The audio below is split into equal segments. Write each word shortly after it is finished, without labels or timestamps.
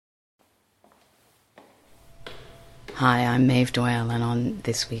Hi, I'm Maeve Doyle, and on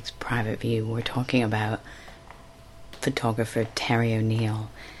this week's Private View, we're talking about photographer Terry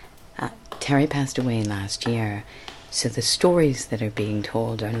O'Neill. Terry passed away last year, so the stories that are being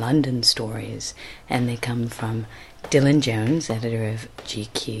told are London stories, and they come from Dylan Jones, editor of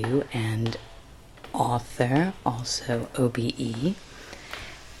GQ and author, also OBE,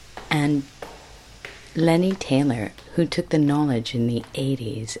 and Lenny Taylor, who took the knowledge in the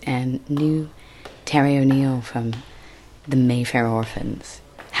 80s and knew Terry O'Neill from the Mayfair Orphans.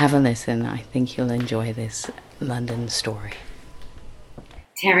 Have a listen. I think you'll enjoy this London story.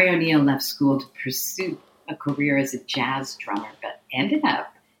 Terry O'Neill left school to pursue a career as a jazz drummer, but ended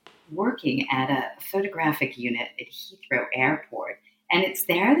up working at a photographic unit at Heathrow Airport. And it's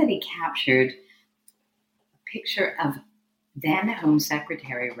there that he captured a picture of then Home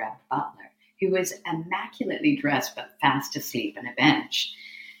Secretary Reb Butler, who was immaculately dressed but fast asleep on a bench.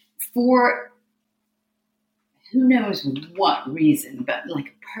 For who knows what reason, but like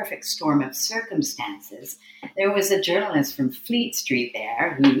a perfect storm of circumstances, there was a journalist from Fleet Street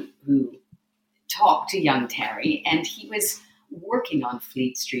there who talked to young Terry, and he was working on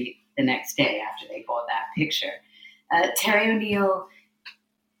Fleet Street the next day after they bought that picture. Terry O'Neill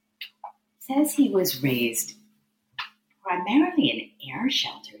says he was raised primarily in air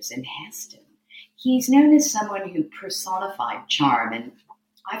shelters in Heston. He's known as someone who personified charm, and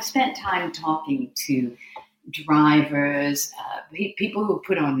I've spent time talking to drivers, people who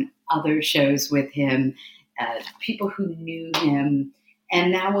put on other shows with him, people who knew him.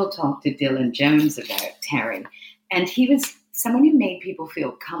 And now we'll talk to Dylan Jones about Terry. And he was someone who made people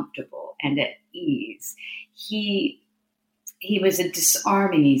feel comfortable and at ease. He was a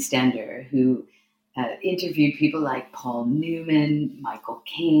disarming East Ender who interviewed people like Paul Newman, Michael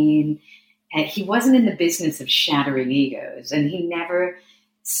Caine. He wasn't in the business of shattering egos, and he never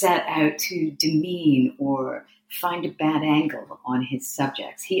set out to demean or find a bad angle on his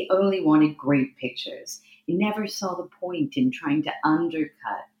subjects. He only wanted great pictures. He never saw the point in trying to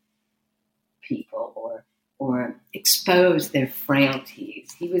undercut people or expose their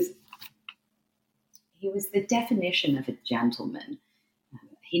frailties. He was the definition of a gentleman.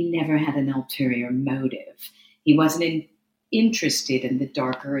 He never had an ulterior motive. He wasn't interested in the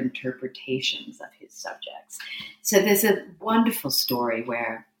darker interpretations of his subjects. So there's a wonderful story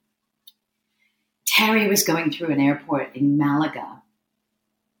where Terry was going through an airport in Malaga,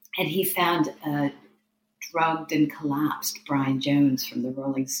 and he found a drugged and collapsed Brian Jones from the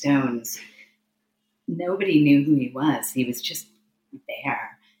Rolling Stones. Nobody knew who he was. He was just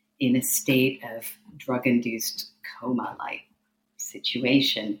there in a state of drug-induced coma-like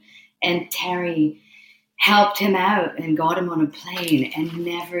situation. And Terry helped him out and got him on a plane and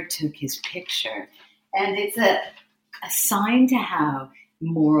never took his picture. And it's a sign to how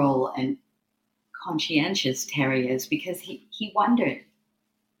moral and conscientious Terry is, because he wondered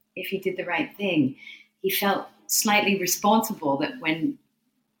if he did the right thing. He felt slightly responsible that when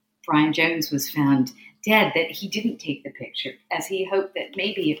Brian Jones was found dead, that he didn't take the picture, as he hoped that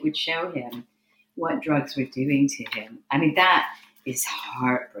maybe it would show him what drugs were doing to him. I mean, that is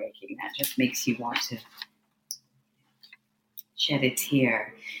heartbreaking. That just makes you want to shed a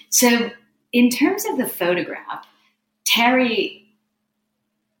tear. So in terms of the photograph, Terry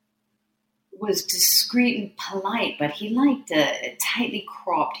was discreet and polite, but he liked a tightly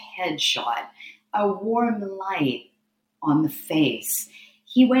cropped headshot, a warm light on the face.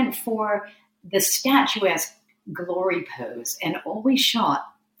 He went for the statuesque glory pose and always shot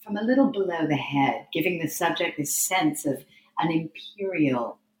from a little below the head, giving the subject this sense of an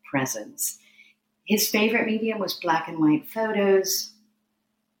imperial presence. His favorite medium was black and white photos,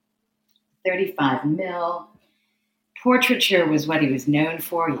 35 mil. Portraiture was what he was known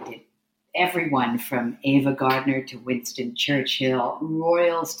for. He did everyone from Ava Gardner to Winston Churchill,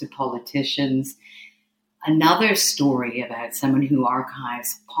 royals to politicians. Another story about someone who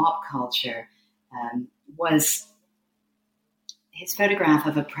archives pop culture was his photograph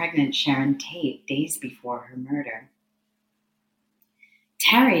of a pregnant Sharon Tate days before her murder.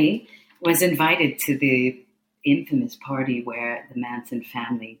 Terry was invited to the infamous party where the Manson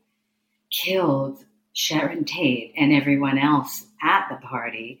family killed Sharon Tate and everyone else at the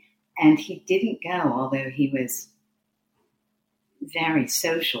party, and he didn't go, although he was very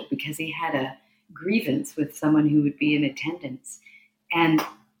social because he had a grievance with someone who would be in attendance. And it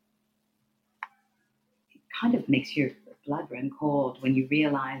kind of makes your blood run cold when you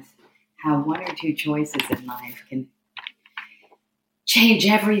realize how one or two choices in life can change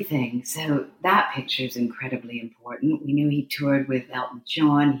everything. So that picture is incredibly important. We knew he toured with Elton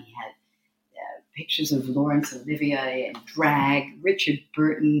John. He had pictures of Laurence Olivier in drag, Richard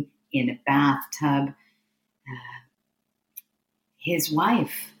Burton in a bathtub. his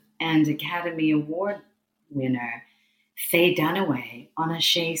wife and Academy Award winner Faye Dunaway on a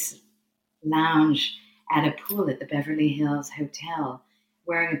chaise lounge at a pool at the Beverly Hills Hotel,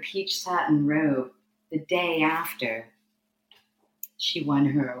 wearing a peach satin robe the day after she won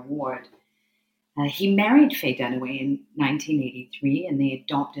her award. He married Faye Dunaway in 1983, and they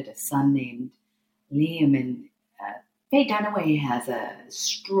adopted a son named Liam. And Faye Dunaway has a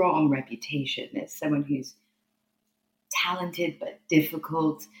strong reputation as someone who's talented but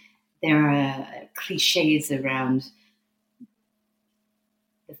difficult. There are cliches around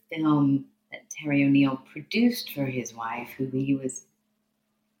the film that Terry O'Neill produced for his wife, who he was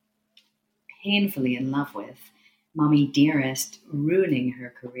painfully in love with, Mommy Dearest, ruining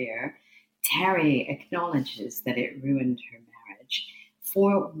her career. Terry acknowledges that it ruined her marriage.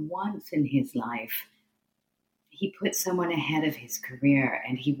 For once in his life, he put someone ahead of his career,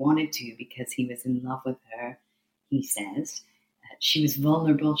 and he wanted to because he was in love with her, he says. She was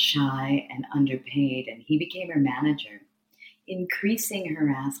vulnerable, shy, and underpaid, and he became her manager, increasing her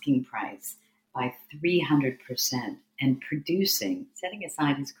asking price by 300% and setting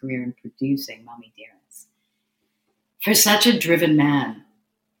aside his career and producing Mommy Dearest. For such a driven man,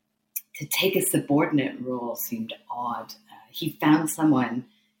 to take a subordinate role seemed odd. He found someone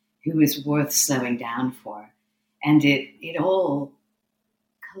who was worth slowing down for, and it all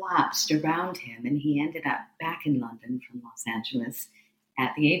collapsed around him, and he ended up back in London from Los Angeles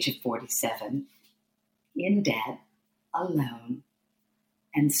at the age of 47, in debt, alone,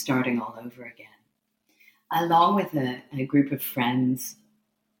 and starting all over again. Along with a group of friends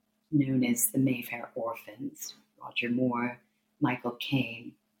known as the Mayfair Orphans, Roger Moore, Michael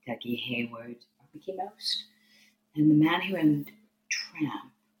Caine, Dougie Hayward, Mickey Most, and the Man Who Owned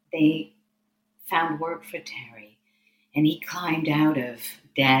Tramp, they found work for Terry, and he climbed out of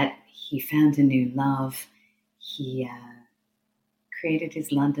debt. He found a new love. He created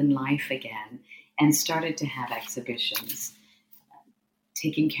his London life again and started to have exhibitions,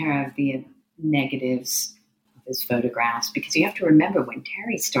 taking care of the negatives of his photographs, because you have to remember, when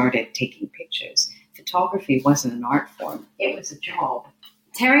Terry started taking pictures, photography wasn't an art form, it was a job.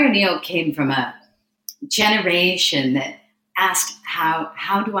 Terry O'Neill came from a generation that asked,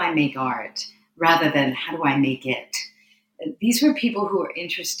 how do I make art, rather than how do I make it? These were people who were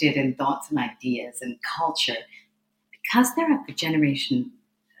interested in thoughts and ideas and culture. Because they're of the generation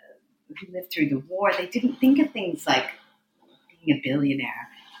who lived through the war, they didn't think of things like being a billionaire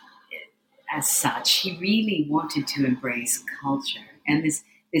as such. He really wanted to embrace culture. And this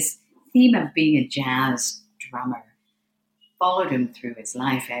theme of being a jazz drummer followed him through his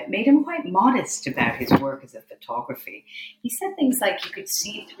life. It made him quite modest about his work as a photography. He said things like you could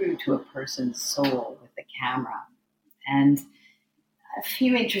see through to a person's soul with the camera. And a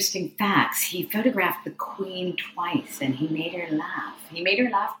few interesting facts. He photographed the Queen twice, and he made her laugh. He made her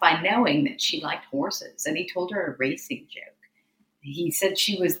laugh by knowing that she liked horses, and he told her a racing joke. He said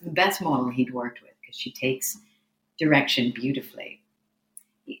she was the best model he'd worked with because she takes direction beautifully.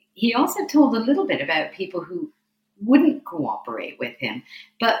 He also told a little bit about people who wouldn't cooperate with him,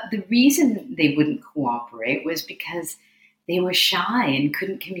 but the reason they wouldn't cooperate was because they were shy and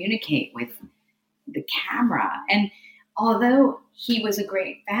couldn't communicate with the camera. And although he was a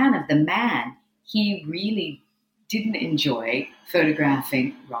great fan of the man, he really didn't enjoy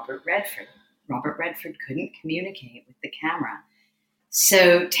photographing Robert Redford. Robert Redford couldn't communicate with the camera.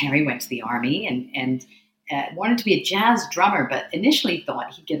 So Terry went to the army and wanted to be a jazz drummer, but initially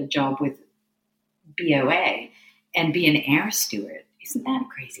thought he'd get a job with BOA and be an air steward. Isn't that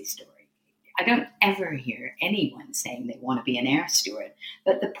a crazy story? I don't ever hear anyone saying they want to be an air steward.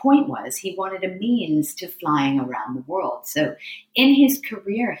 But the point was, he wanted a means to flying around the world. So in his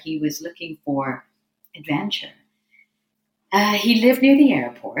career, he was looking for adventure. He lived near the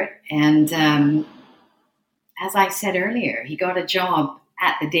airport, and as I said earlier, he got a job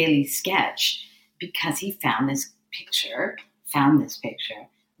at the Daily Sketch because he found this picture,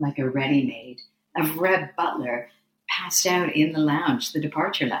 like a ready-made, of Reb Butler passed out in the lounge, the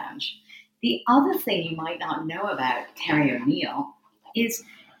departure lounge. The other thing you might not know about Terry O'Neill is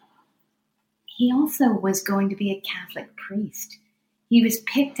he also was going to be a Catholic priest. He was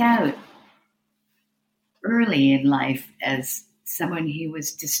picked out early in life as someone who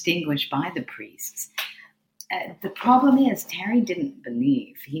was distinguished by the priests. The problem is Terry didn't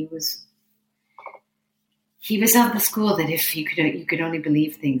believe. He was of the school that if you could only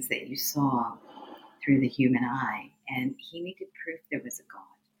believe things that you saw through the human eye, and he needed proof there was a God.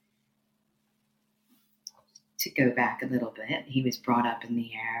 To go back a little bit, he was brought up in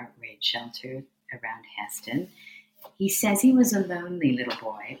the air raid shelter around Heston. He says he was a lonely little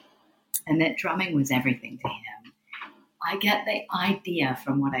boy and that drumming was everything to him. I get the idea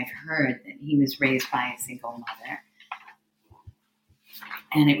from what I've heard that he was raised by a single mother.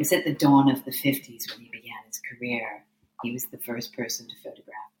 And it was at the dawn of the 50s when he began his career. He was the first person to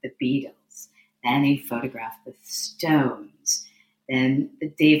photograph the Beatles. Then he photographed the Stones. Then the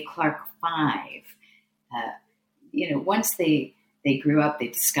Dave Clark Five. Once they grew up,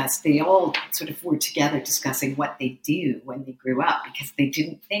 they all sort of were together discussing what they do when they grew up, because they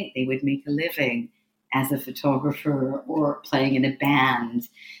didn't think they would make a living as a photographer or playing in a band.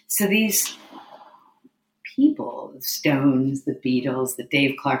 So these people, the Stones, the Beatles, the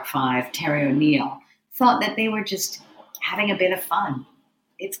Dave Clark Five, Terry O'Neill, thought that they were just having a bit of fun.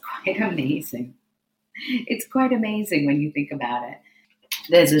 It's quite amazing. It's quite amazing when you think about it.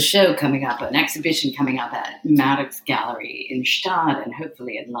 There's a show coming up, an exhibition coming up at Maddox Gallery in Stade and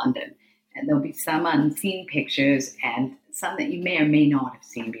hopefully in London. And there'll be some unseen pictures and some that you may or may not have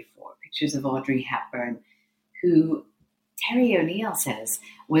seen before. Pictures of Audrey Hepburn, who Terry O'Neill says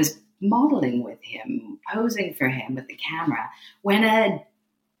was modeling with him, posing for him with the camera, when a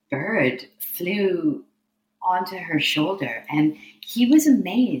bird flew onto her shoulder. And he was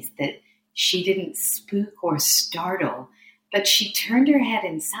amazed that she didn't spook or startle, but she turned her head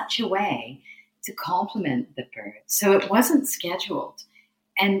in such a way to compliment the bird. So it wasn't scheduled.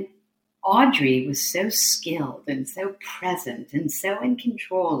 And Audrey was so skilled and so present and so in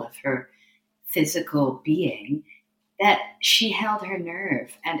control of her physical being that she held her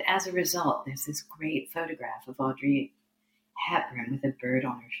nerve. And as a result, there's this great photograph of Audrey Hepburn with a bird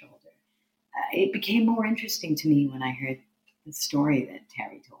on her shoulder. It became more interesting to me when I heard the story that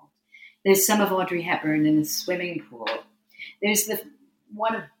Terry told. There's some of Audrey Hepburn in a swimming pool. There's the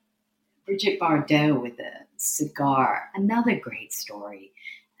one of Brigitte Bardot with a cigar. Another great story.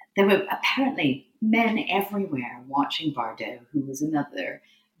 There were apparently men everywhere watching Bardot, who was another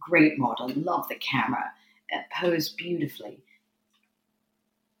great model, loved the camera, posed beautifully,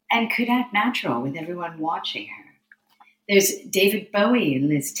 and could act natural with everyone watching her. There's David Bowie and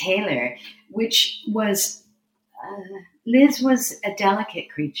Liz Taylor, which was, Liz was a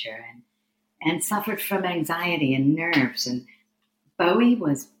delicate creature and suffered from anxiety and nerves, and Bowie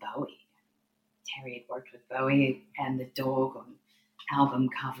was Bowie. Terry had worked with Bowie and the dog on album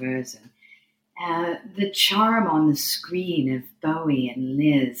covers, and the charm on the screen of Bowie and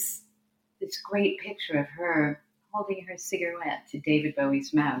Liz, this great picture of her holding her cigarette to David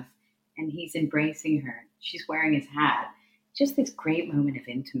Bowie's mouth, and he's embracing her. She's wearing his hat. Just this great moment of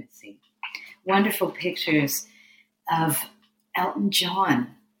intimacy. Wonderful pictures of Elton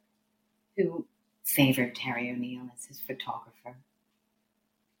John, who favored Terry O'Neill as his photographer.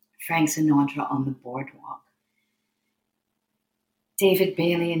 Frank Sinatra on the boardwalk. David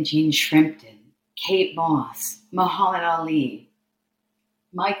Bailey and Jean Shrimpton. Kate Moss. Muhammad Ali.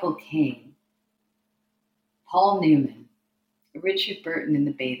 Michael Caine. Paul Newman. Richard Burton in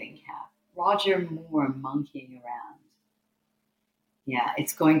the bathing cap. Roger Moore monkeying around. Yeah,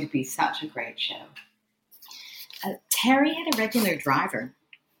 it's going to be such a great show. Terry had a regular driver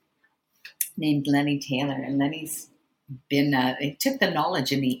named Lenny Taylor, and Lenny's been, it took the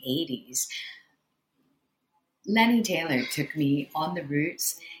knowledge in the 80s. Lenny Taylor took me on the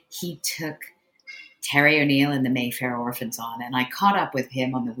routes. He took Terry O'Neill and the Mayfair Orphans on, and I caught up with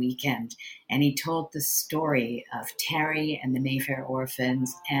him on the weekend, and he told the story of Terry and the Mayfair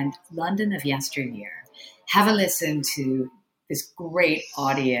Orphans and London of yesteryear. Have a listen to this great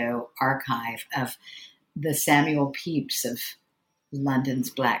audio archive of the Samuel Pepys of London's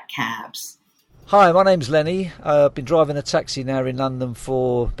black cabs. Hi, my name's Lenny. I've been driving a taxi now in London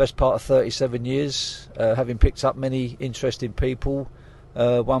for the best part of 37 years, having picked up many interesting people,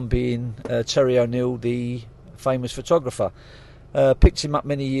 one being Terry O'Neill, the famous photographer. Picked him up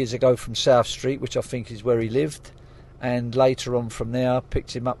many years ago from South Street, which I think is where he lived, and later on from there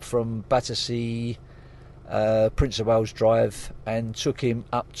picked him up from Battersea, Prince of Wales Drive, and took him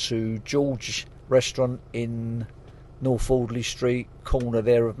up to George Restaurant in North Audley Street, corner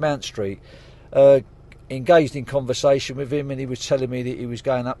there of Mount Street. Engaged in conversation with him, and he was telling me that he was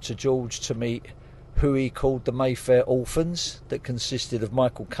going up to George to meet who he called the Mayfair Orphans, that consisted of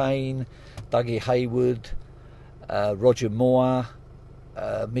Michael Caine, Dougie Hayward, Roger Moore,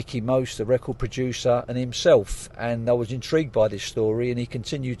 Mickey Most, the record producer, and himself. And I was intrigued by this story, and he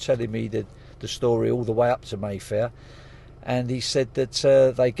continued telling me the story all the way up to Mayfair. And he said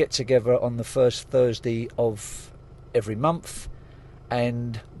that they get together on the first Thursday of every month,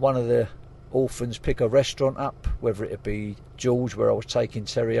 and one of the orphans pick a restaurant up, whether it be George, where I was taking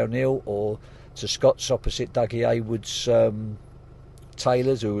Terry O'Neill, or to Scott's opposite Dougie Hayward's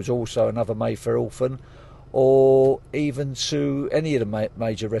Taylor's, who was also another Mayfair orphan, or even to any of the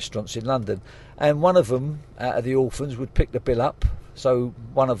major restaurants in London. And one of them, out of the orphans, would pick the bill up. So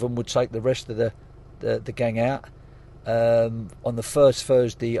one of them would take the rest of the gang out on the first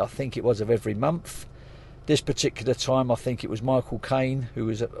Thursday, I think it was, of every month. This particular time, I think it was Michael Caine, who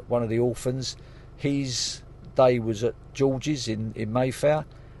was at one of the orphans. His day was at George's in Mayfair,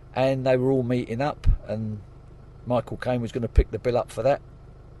 and they were all meeting up, and Michael Caine was going to pick the bill up for that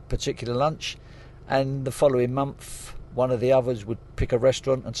particular lunch. And the following month, one of the others would pick a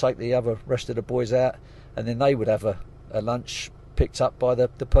restaurant and take the rest of the boys out, and then they would have a lunch picked up by the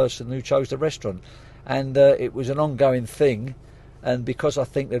person who chose the restaurant. And it was an ongoing thing. And because I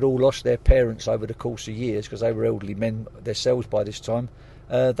think they'd all lost their parents over the course of years, because they were elderly men themselves by this time,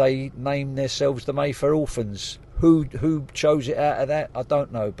 they named themselves the Mayfair Orphans. Who chose it out of that, I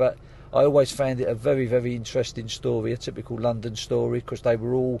don't know, but I always found it a very, very interesting story, a typical London story, because they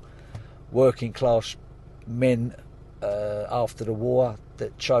were all working class men after the war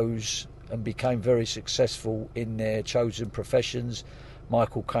that chose and became very successful in their chosen professions.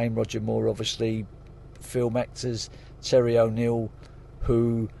 Michael Caine, Roger Moore, obviously film actors. Terry O'Neill,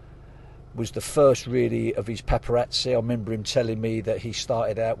 who was the first really of his paparazzi. I remember him telling me that he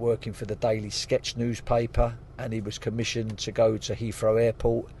started out working for the Daily Sketch newspaper, and he was commissioned to go to Heathrow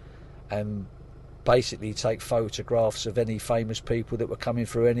Airport and basically take photographs of any famous people that were coming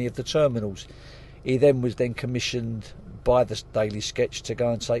through any of the terminals. He then was commissioned by the Daily Sketch to go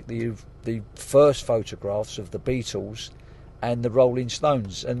and take the first photographs of the Beatles and the Rolling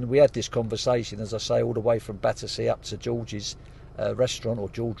Stones. And we had this conversation, as I say, all the way from Battersea up to George's restaurant, or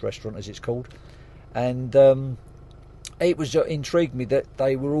George Restaurant as it's called. And it was intrigued me that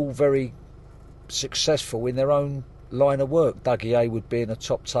they were all very successful in their own line of work. Dougie Hayward being a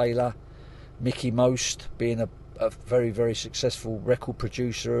top tailor, Mickey Most being a very, very successful record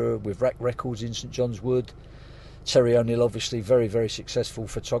producer with Rack Records in St John's Wood. Terry O'Neill, obviously, very, very successful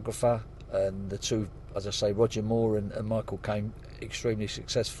photographer. And the two, as I say, Roger Moore and Michael Caine, extremely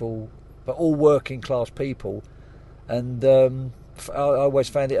successful, but all working class people. And I always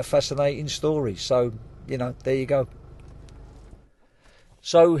found it a fascinating story. So, there you go.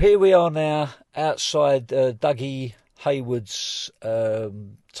 So here we are now outside Dougie Hayward's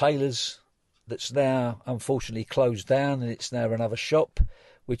tailors, that's now unfortunately closed down, and it's now another shop,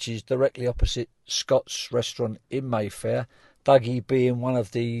 which is directly opposite Scott's restaurant in Mayfair. Dougie being one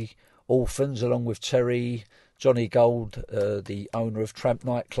of the orphans, along with Terry, Johnny Gold, the owner of Tramp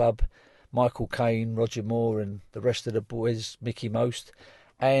nightclub, Michael Caine, Roger Moore, and the rest of the boys, Mickey Most.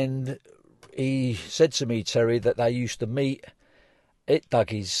 And he said to me, Terry, that they used to meet at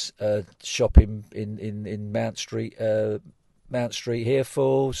Dougie's shop in Mount Street here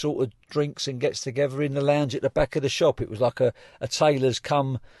for sort of drinks and gets together in the lounge at the back of the shop. It was like a tailors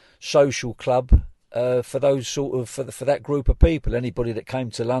come social club for those sort of for that group of people. Anybody that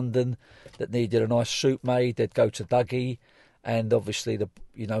came to London that needed a nice suit made, they'd go to Dougie, and obviously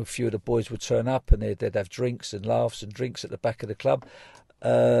a few of the boys would turn up and they'd have drinks and laughs and drinks at the back of the club.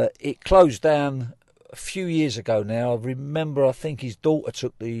 It closed down a few years ago now. I remember, I think his daughter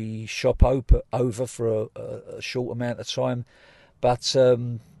took the shop over for a short amount of time, but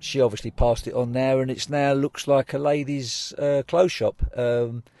she obviously passed it on now, and it's now looks like a ladies' clothes shop.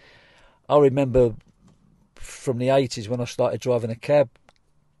 I remember from the 80s when I started driving a cab,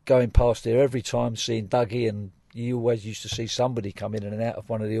 going past there every time, seeing Dougie, and you always used to see somebody come in and out of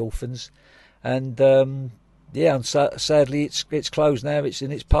one of the orphans. And sadly it's closed now.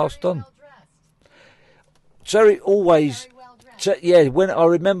 It's passed on. Terry always, when I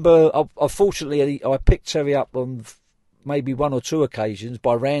remember, unfortunately, I picked Terry up on maybe one or two occasions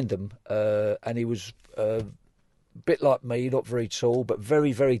by random, and he was a bit like me, not very tall, but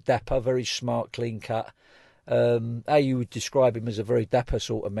very, very dapper, very smart, clean cut. How you would describe him as a very dapper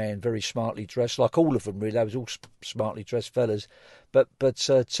sort of man, very smartly dressed, like all of them really. They was all smartly dressed fellas. But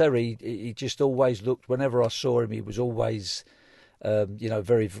Terry, he just always looked, whenever I saw him, he was always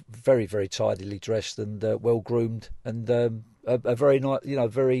very, very, very tidily dressed and well groomed, and a very nice,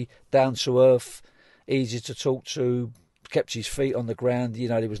 very down to earth, easy to talk to. Kept his feet on the ground.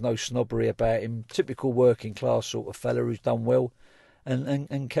 There was no snobbery about him. Typical working class sort of fella who's done well,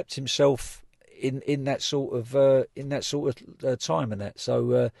 and kept himself in that sort of time and that.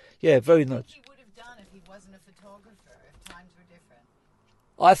 So very nice. He would have done if he wasn't a photographer. If times were different.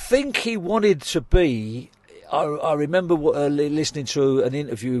 I think he wanted to be. I remember listening to an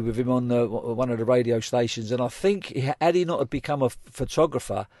interview with him on one of the radio stations, and I think had he not have become a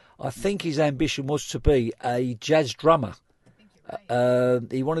photographer, I think his ambition was to be a jazz drummer. I think you're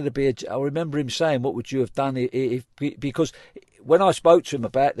right. He wanted to be I remember him saying, "What would you have done if?" Because when I spoke to him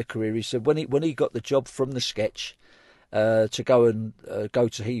about the career, he said when he got the job from the Sketch to go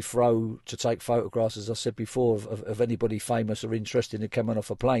to Heathrow to take photographs, as I said before, of anybody famous or interested in coming off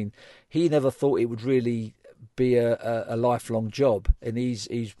a plane, he never thought it would really be a lifelong job. And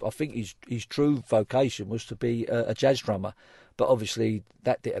I think his true vocation was to be a jazz drummer, but obviously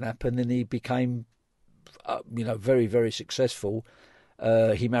that didn't happen, and he became very, very successful.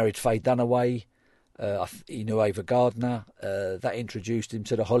 He married Faye Dunaway. He knew Ava Gardner. That introduced him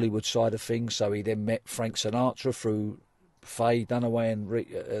to the Hollywood side of things. So he then met Frank Sinatra through Faye Dunaway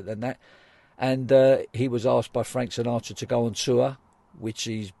and that. And he was asked by Frank Sinatra to go on tour, which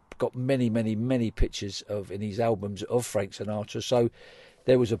he's got many, many, many pictures of in his albums of Frank Sinatra. So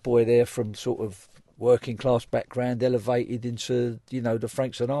there was a boy there from sort of working class background elevated into, the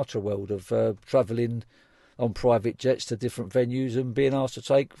Frank Sinatra world of travelling on private jets to different venues and being asked to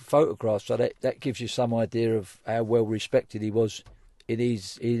take photographs. So that gives you some idea of how well respected he was in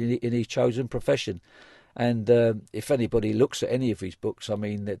his chosen profession. And if anybody looks at any of his books, I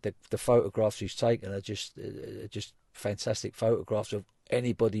mean, the photographs he's taken are just fantastic photographs of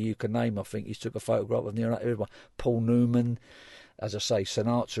anybody you can name. I think he's took a photograph of near everyone. Paul Newman, as I say,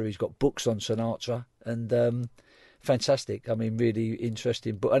 Sinatra. He's got books on Sinatra, and fantastic. I mean, really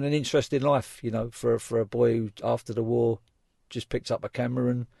interesting, but and an interesting life, for a boy who after the war just picked up a camera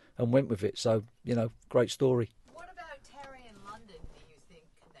and went with it. So, great story. What about Terry in London, do you think,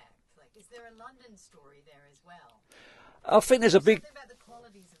 connect? Like, is there a London story there as well? I think there's a big... Something about the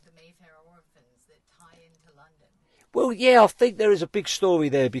qualities of the Mayfair orphans that tie into London. Well, yeah, I think there is a big story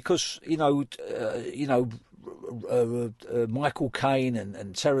there because, Michael Caine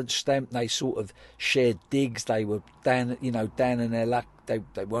and Terence Stamp, they sort of shared digs. They were down in their luck. They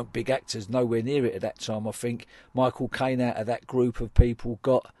weren't big actors, nowhere near it at that time. I think Michael Caine out of that group of people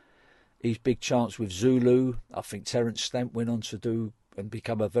got his big chance with Zulu. I think Terence Stamp went on to do and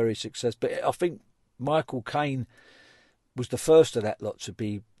become a very success. But I think Michael Caine was the first of that lot to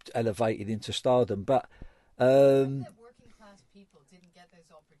be elevated into stardom. But that working class people didn't get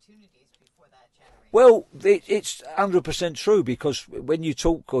those opportunities before that generation. well, it's 100% true, because when you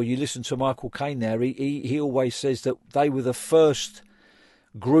talk or you listen to Michael Caine there, he always says that they were the first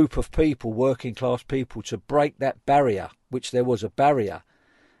group of people, working class people, to break that barrier, which there was a barrier.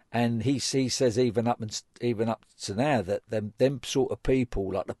 And he says even up to now that them sort of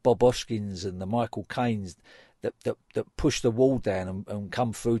people like the Bob Hoskins and the Michael Caines that push the wall down and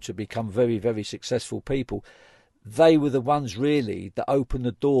come through to become very, very successful people, they were the ones really that opened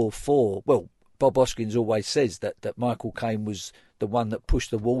the door for, well, Bob Hoskins always says that Michael Caine was the one that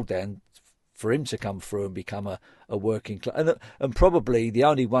pushed the wall down for him to come through and become a working class. And probably the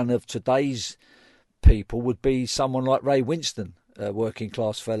only one of today's people would be someone like Ray Winston, a working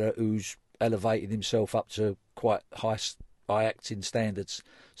class fella who's elevated himself up to quite high acting standards.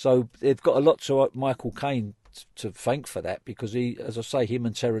 So they've got a lot to Michael Caine to thank for that, because he, as I say, him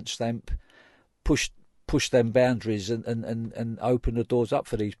and Terence Stamp pushed them boundaries and opened the doors up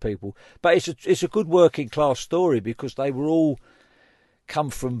for these people. But it's a good working class story, because they were all come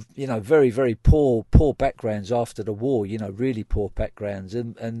from very, very poor backgrounds after the war, really poor backgrounds,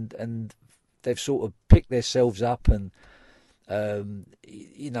 and they've sort of picked themselves up and I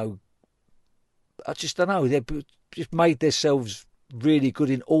just don't know, they've just made themselves really good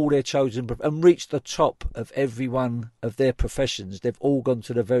in all their chosen and reached the top of every one of their professions. They've all gone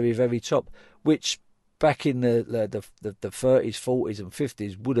to the very, very top, which back in the 30s, 40s and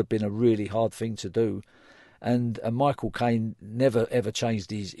 50s would have been a really hard thing to do. And Michael Caine never ever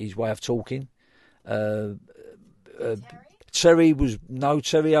changed his way of talking. Terry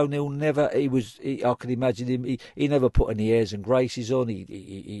O'Neill never. I can imagine him. He never put any airs and graces on.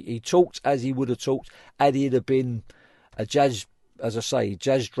 He talked as he would have talked had he have been a jazz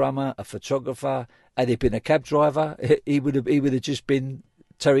drummer, a photographer. Had he been a cab driver, he would have just been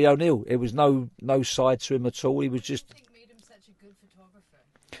Terry O'Neill. There was no side to him at all. He was just. What do you think made him such a good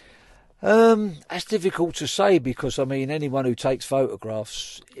photographer? That's difficult to say, because I mean, anyone who takes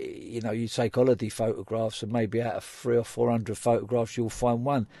photographs, you take holiday photographs, and maybe out of 300 or 400 photographs you'll find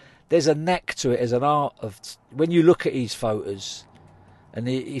one. There's a knack to it as an art of when you look at his photos, and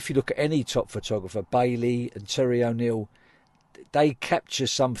if you look at any top photographer, Bailey and Terry O'Neill, they capture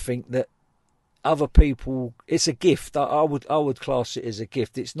something that other people. It's a gift. I would class it as a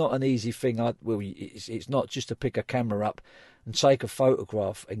gift. It's not an easy thing. It's not just to pick a camera up and take a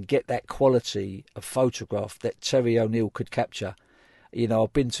photograph and get that quality of photograph that Terry O'Neill could capture.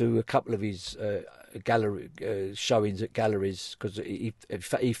 I've been to a couple of his gallery showings at galleries, because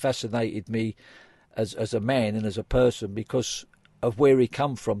he fascinated me as a man and as a person, because of where he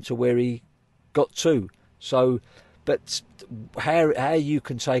come from to where he got to. So But how you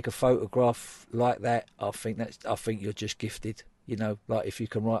can take a photograph like that, I think you're just gifted. You know, like if you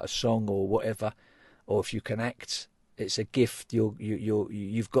can write a song or whatever, or if you can act, it's a gift.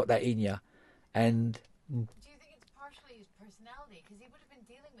 You've got that in you, and. Do you think it's partially his personality? Because he would have been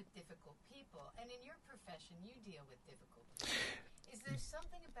dealing with difficult people, and in your profession, you deal with difficult people. Is there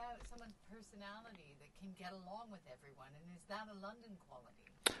something about someone's personality that can get along with everyone, and is that a London quality?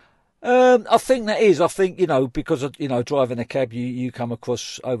 I think that is. I think, because, driving a cab, you come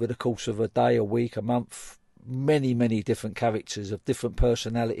across over the course of a day, a week, a month, many, many different characters of different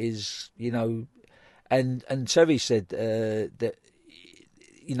personalities, and Terry said that,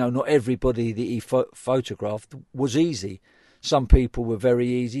 not everybody that he photographed was easy. Some people were very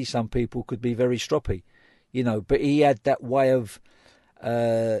easy, some people could be very stroppy, but he had that way of,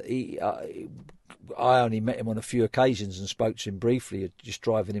 I only met him on a few occasions and spoke to him briefly, just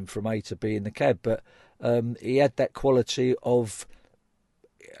driving him from A to B in the cab. But he had that quality of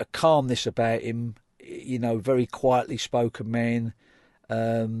a calmness about him, very quietly spoken man.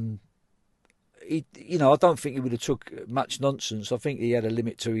 I don't think he would have took much nonsense. I think he had a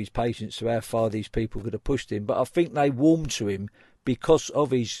limit to his patience, to how far these people could have pushed him. But I think they warmed to him because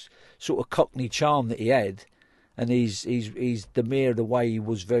of his sort of Cockney charm that he had. And his demeanour, the way he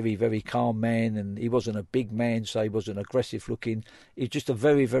was, very, very calm man, and he wasn't a big man, so he wasn't aggressive looking. He was just a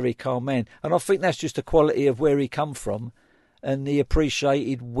very, very calm man. And I think that's just a quality of where he come from, and he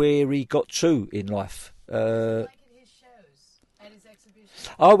appreciated where he got to in life. Like at his shows, at his exhibitions?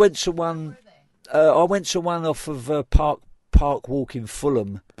 I went to one. I went to one off of Park Walk in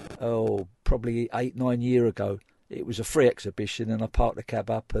Fulham, probably 8-9 years ago. It was a free exhibition, and I parked the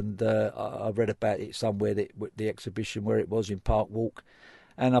cab up, and I read about it somewhere, the exhibition where it was in Park Walk,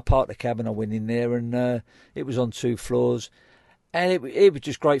 and I parked the cab and I went in there, and it was on 2 floors, and it was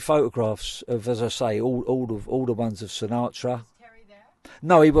just great photographs of, as I say, all the ones of Sinatra. Was Terry there?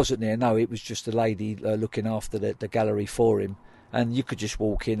 No, he wasn't there. No, it was just a lady looking after the gallery for him. And you could just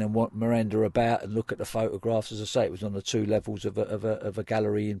walk in and want Miranda about and look at the photographs. As I say, it was on the 2 levels of a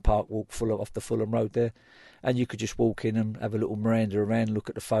gallery in Park Walk, off the Fulham Road there. And you could just walk in and have a little Miranda around, look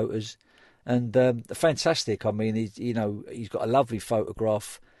at the photos. And fantastic. I mean, he's got a lovely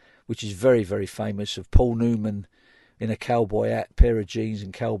photograph, which is very, very famous, of Paul Newman in a cowboy hat, pair of jeans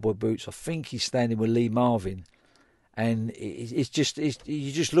and cowboy boots. I think he's standing with Lee Marvin. And you just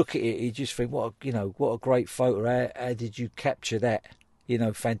look at it, you just think, what a great photo. How did you capture that?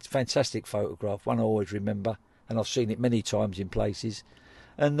 Fantastic photograph. One I always remember, and I've seen it many times in places.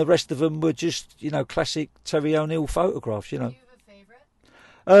 And the rest of them were just, classic Terry O'Neill photographs. Do you have a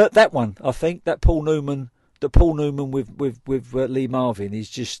favourite? That one, I think, that Paul Newman with Lee Marvin is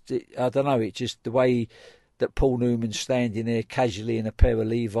just, I don't know, it's just the way that Paul Newman's standing there casually in a pair of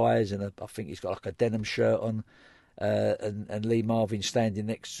Levi's, and I think he's got like a denim shirt on. And Lee Marvin standing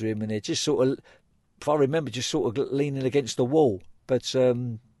next to him, and they're just sort of, if I remember, just sort of leaning against the wall. But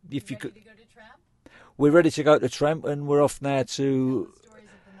if you could, to go to Tramp? We're ready to go to Tramp, and we're off now to Stories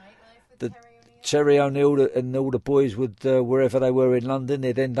of the nightlife with the Terry O'Neill? Terry O'Neill and all the boys would wherever they were in London,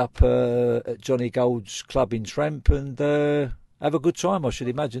 they'd end up at Johnny Gold's club in Tramp and have a good time, I should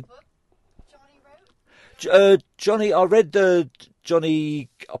imagine. Book Johnny wrote? Johnny, I read Johnny.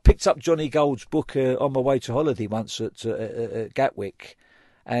 I picked up Johnny Gold's book on my way to holiday once at Gatwick,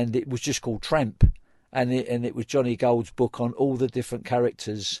 and it was just called Tramp, and it was Johnny Gold's book on all the different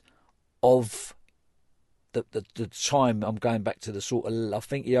characters of the time. I'm going back to the sort of, I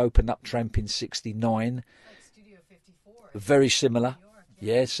think he opened up Tramp in '69. Like Studio 54. Very similar. New York,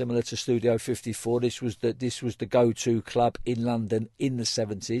 Yeah, similar to Studio 54. This was the go-to club in London in the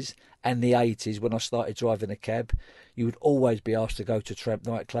 70s and the 80s when I started driving a cab. You would always be asked to go to Tramp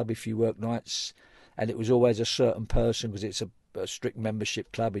nightclub if you worked nights, and it was always a certain person because it's a strict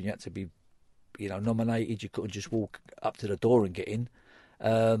membership club, and you had to be, nominated. You couldn't just walk up to the door and get in.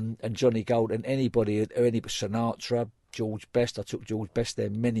 And Johnny Gold and anybody, Sinatra, George Best. I took George Best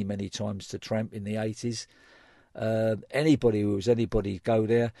there many, many times to Tramp in the 80s. Anybody who was anybody go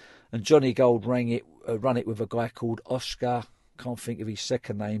there, and Johnny Gold run it with a guy called Oscar. Can't think of his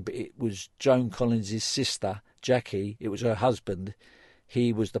second name, but it was Joan Collins' sister, Jackie. It was her husband.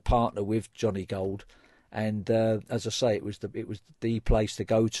 He was the partner with Johnny Gold, and as I say, it was the place to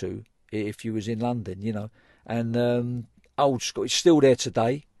go to if you was in London, And old school, it's still there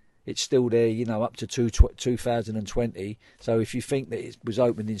today. It's still there, up to 2020. So if you think that it was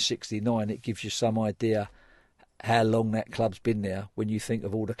opened in '69, it gives you some idea how long that club's been there. When you think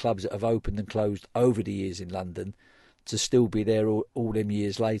of all the clubs that have opened and closed over the years in London, to still be there all them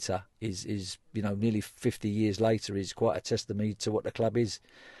years later is nearly 50 years later is quite a testimony to what the club is.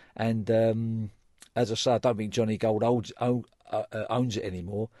 And as I say, I don't think Johnny Gold owns it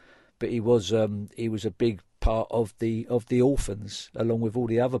anymore, but he was a big part of the orphans along with all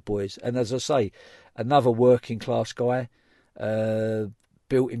the other boys. And as I say, another working class guy,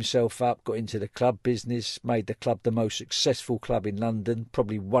 built himself up, got into the club business, made the club the most successful club in London,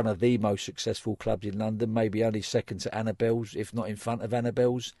 probably one of the most successful clubs in London, maybe only second to Annabelle's, if not in front of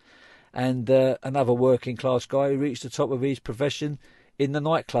Annabelle's. And another working class guy who reached the top of his profession in the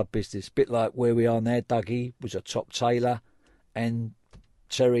nightclub business, a bit like where we are now. Dougie was a top tailor, and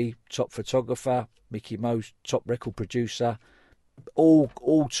Terry, top photographer, Mickey Most, top record producer, all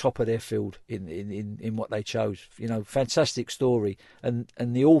top of their field in what they chose. You know, fantastic story. And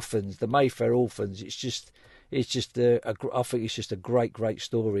the orphans, the Mayfair orphans, it's just I think it's just a great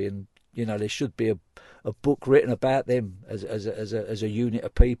story. And you know, there should be a book written about them as a unit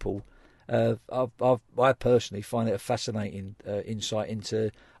of people. I personally find it a fascinating insight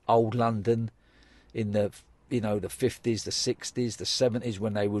into old London in the 50s, the 60s, the 70s,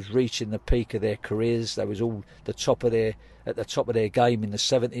 when they was reaching the peak of their careers. They was all at the top of their game in the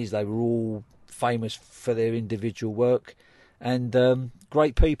 70s. They were all famous for their individual work, and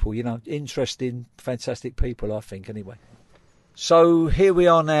great people, you know, interesting, fantastic people, I think, anyway. So here we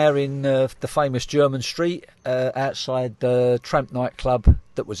are now in the famous German Street, outside the Tramp nightclub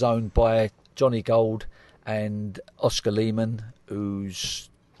that was owned by Johnny Gold and Oscar Lehman, who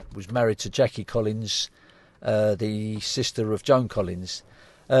was married to Jackie Collins, the sister of Joan Collins.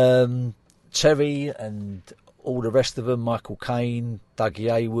 Terry and all the rest of them, Michael Caine, Dougie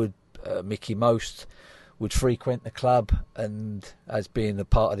Hayward, Mickey Most, would frequent the club, and as being a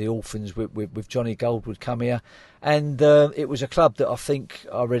part of the orphans with Johnny Gold would come here. And it was a club that I think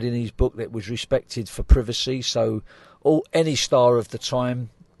I read in his book that was respected for privacy. So any star of the time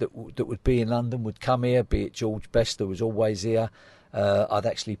that would be in London would come here, be it George Best, who was always here. I'd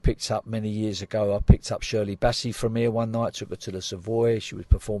actually picked up many years ago, I picked up Shirley Bassey from here one night, took her to the Savoy. She was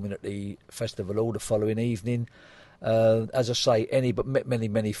performing at the Festival Hall the following evening. As I say,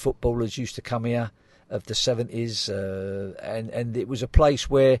 many footballers used to come here of the 70s, and it was a place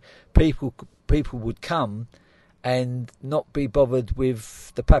where people would come and not be bothered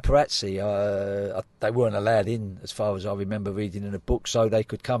with the paparazzi. They weren't allowed in, as far as I remember reading in a book, so they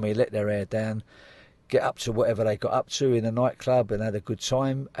could come here, let their hair down, get up to whatever they got up to in a nightclub and had a good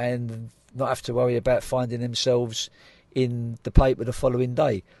time, and not have to worry about finding themselves in the paper the following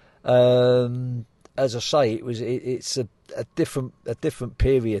day. As I say, it's a different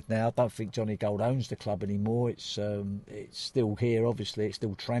period now. I don't think Johnny Gold owns the club anymore. It's still here, obviously. It's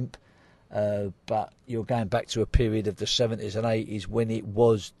still Tramp, but you're going back to a period of the 70s and 80s when it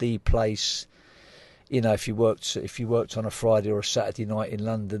was the place. You know, if you worked on a Friday or a Saturday night in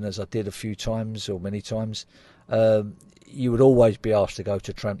London, as I did a few times or many times, you would always be asked to go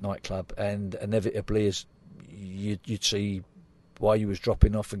to Tramp nightclub, and inevitably, as you'd see, while you was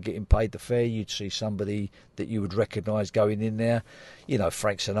dropping off and getting paid the fare, you'd see somebody that you would recognise going in there. You know,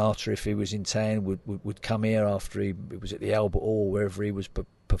 Frank Sinatra, if he was in town, would come here after he was at the Albert Hall, wherever he was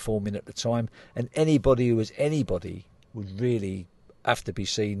performing at the time. And anybody who was anybody would really have to be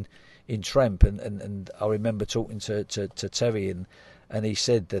seen in Tramp. And I remember talking to Terry, and he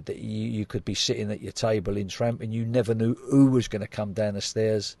said that you could be sitting at your table in Tramp and you never knew who was going to come down the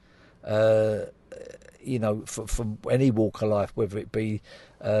stairs. You know, from any walk of life, whether it be,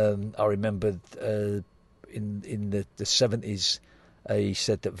 I remember in the 70s, he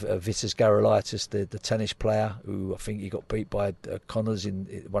said that Vitas Gerulaitis, the tennis player, who I think he got beat by Connors in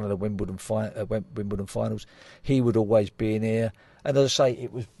one of the Wimbledon finals, he would always be in here. And as I say,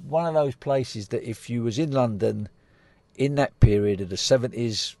 it was one of those places that if you was in London in that period of the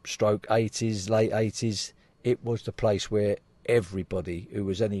 70s, stroke 80s, late 80s, it was the place where everybody who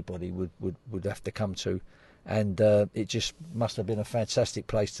was anybody would have to come to, and it just must have been a fantastic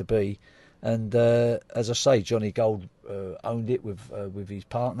place to be. And as I say, Johnny Gold owned it with his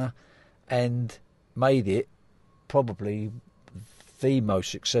partner and made it probably the most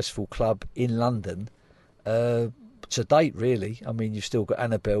successful club in London to date, really. I mean, you've still got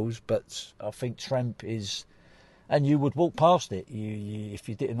Annabelle's, but I think Tramp is. And you would walk past it. You if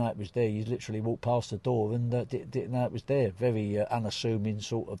you didn't know it was there, you'd literally walk past the door and didn't know it was there. Very unassuming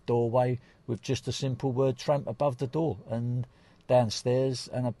sort of doorway with just a simple word Tramp above the door and downstairs.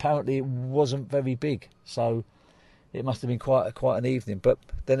 And apparently it wasn't very big, so it must have been quite an evening. But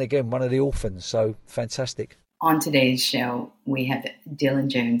then again, one of the orphans, so fantastic. On today's show, we have Dylan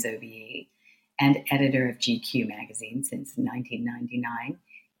Jones, OBE, and editor of GQ magazine since 1999.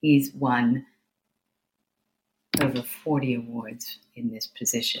 He's won over 40 awards in this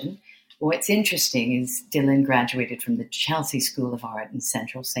position. What's interesting is Dylan graduated from the Chelsea School of Art in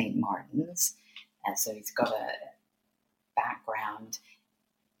Central St. Martin's And so he's got a background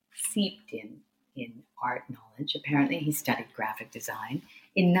steeped in art knowledge. Apparently, he studied graphic design.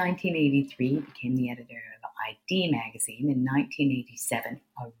 In 1983, he became the editor of ID magazine. In 1987,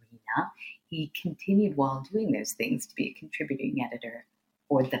 Arena. He continued while doing those things to be a contributing editor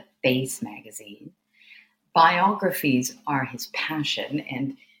for The Face magazine. Biographies are his passion,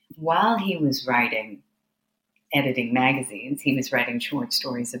 and while he was editing magazines, he was writing short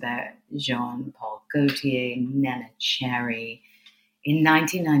stories about Jean-Paul Gaultier, Nana Cherry. In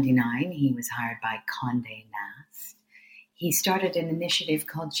 1999, he was hired by Condé Nast. He started an initiative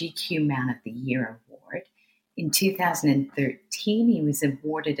called GQ Man of the Year Award. In 2013, he was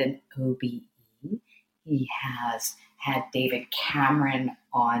awarded an OBE. He has had David Cameron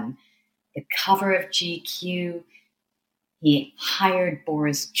on the cover of GQ. He hired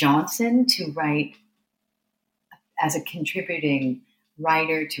Boris Johnson to write, as a contributing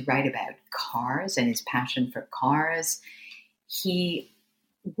writer, to write about cars and his passion for cars. He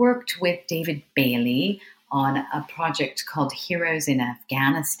worked with David Bailey on a project called Heroes in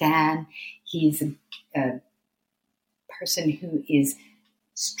Afghanistan. He's a person who is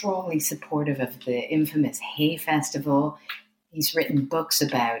strongly supportive of the infamous Hay Festival. He's written books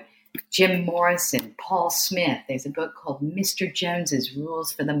about Jim Morrison, Paul Smith. There's a book called Mr. Jones's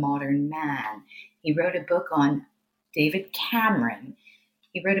Rules for the Modern Man. He wrote a book on David Cameron.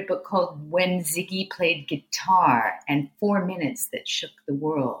 He wrote a book called When Ziggy Played Guitar and 4 Minutes That Shook the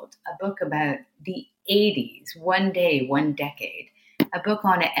World, a book about the 80s, one day, one decade, a book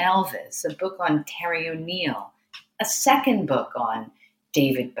on Elvis, a book on Terry O'Neill, a second book on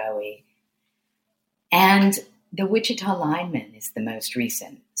David Bowie. And The Wichita Lineman is the most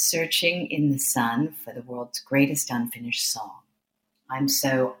recent, Searching in the Sun for the World's Greatest Unfinished Song. I'm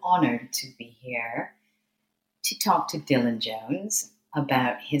so honored to be here to talk to Dylan Jones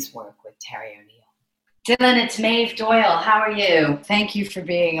about his work with Terry O'Neill. Dylan, it's Maeve Doyle. How are you? Thank you for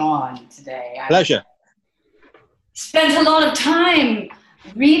being on today. Pleasure. Spent a lot of time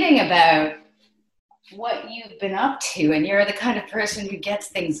reading about what you've been up to, and you're the kind of person who gets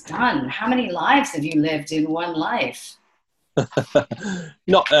things done. How many lives have you lived in one life?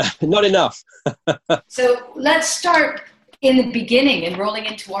 Not enough. So let's start in the beginning and rolling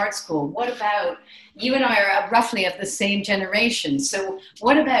into art school. What about, you and I are roughly of the same generation, so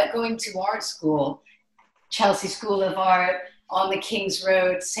what about going to art school, Chelsea School of Art, on the King's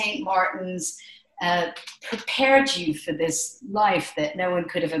Road, St. Martin's, prepared you for this life that no one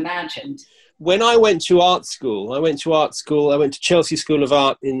could have imagined? When I went to art school, I went to Chelsea School of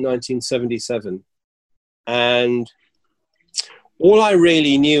Art in 1977. And all I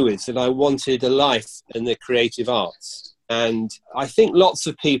really knew is that I wanted a life in the creative arts. And I think lots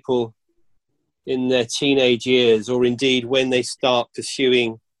of people in their teenage years, or indeed when they start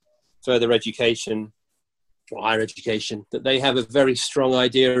pursuing further education or higher education, that they have a very strong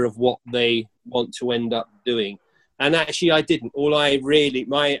idea of what they want to end up doing. And actually I didn't.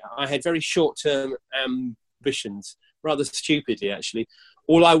 I had very short-term ambitions, rather stupidly actually.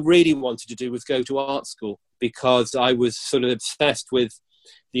 All I really wanted to do was go to art school, because I was sort of obsessed with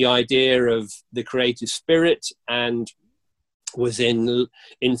the idea of the creative spirit and was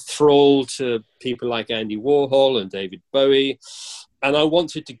enthralled to people like Andy Warhol and David Bowie. And I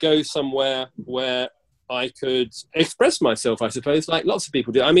wanted to go somewhere where I could express myself, I suppose, like lots of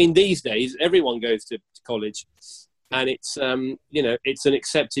people do. I mean, these days, everyone goes to college, and it's, it's an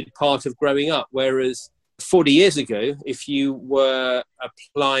accepted part of growing up. Whereas 40 years ago, if you were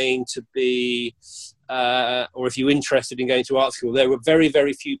applying to be, or if you were interested in going to art school, there were very,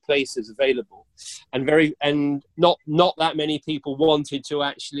 very few places available, and not that many people wanted to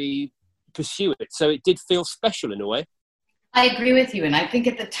actually pursue it. So it did feel special in a way. I agree with you, and I think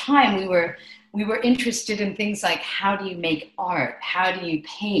at the time we were interested in things like, how do you make art, how do you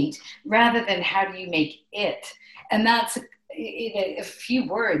paint, rather than how do you make it. And that's, in a few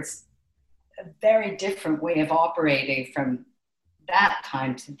words, a very different way of operating from that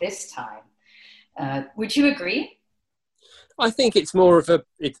time to this time. Would you agree? I think it's more of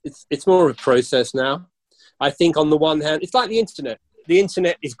a process now. I think on the one hand, it's like the internet. The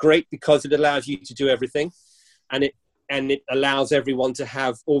internet is great because it allows you to do everything, and it allows everyone to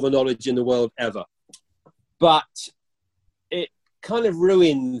have all the knowledge in the world ever. But it kind of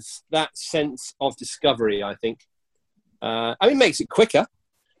ruins that sense of discovery, I think. It makes it quicker,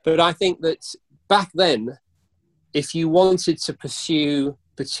 but I think that back then, if you wanted to pursue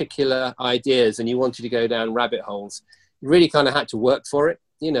particular ideas and you wanted to go down rabbit holes, you really kind of had to work for it,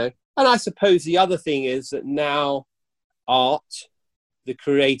 you know. And I suppose the other thing is that now art, the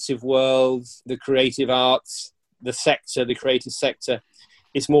creative world, the creative arts, the creative sector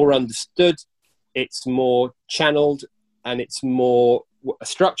is more understood. it's more channeled, and it's more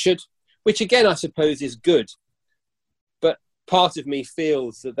structured, which again, I suppose is good. But part of me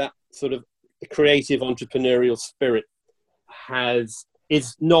feels that sort of creative entrepreneurial spirit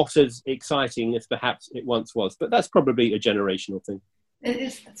is not as exciting as perhaps it once was. But that's probably a generational thing.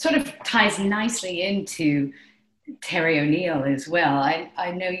 It sort of ties nicely into Terry O'Neill as well.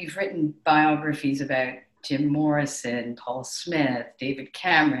 I know you've written biographies about Jim Morrison, Paul Smith, David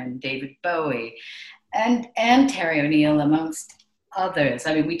Cameron, David Bowie, and Terry O'Neill, amongst others.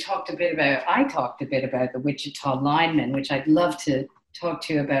 I mean, I talked a bit about the Wichita Lineman, which I'd love to talk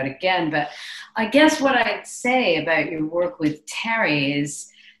to you about again. But I guess what I'd say about your work with Terry is,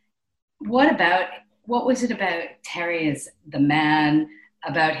 what was it about Terry as the man,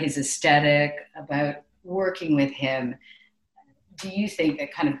 about his aesthetic, about working with him, do you think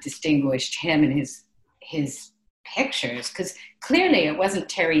that kind of distinguished him and his pictures? Because clearly it wasn't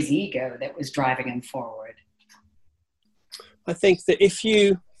Terry's ego that was driving him forward. I think that if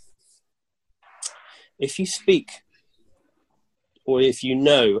you speak, or if you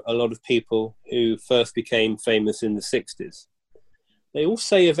know a lot of people who first became famous in the 60s, they all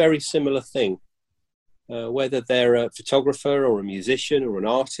say a very similar thing. Whether they're a photographer or a musician or an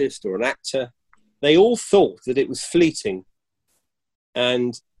artist or an actor, they all thought that it was fleeting.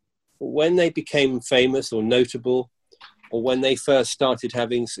 And when they became famous or notable, or when they first started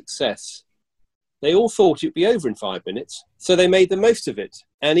having success, they all thought it'd be over in 5 minutes. So they made the most of it.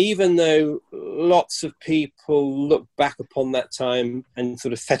 And even though lots of people look back upon that time and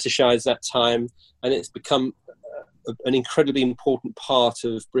sort of fetishize that time, and it's become an incredibly important part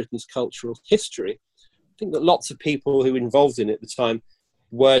of Britain's cultural history, I think that lots of people who were involved in it at the time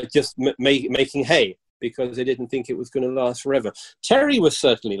were just making hay because they didn't think it was going to last forever. Terry was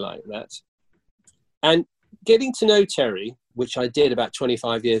certainly like that. And getting to know Terry, which I did about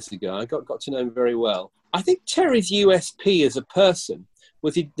 25 years ago, I got to know him very well. I think Terry's USP as a person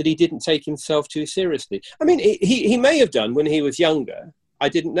was that he didn't take himself too seriously. I mean, he may have done when he was younger. I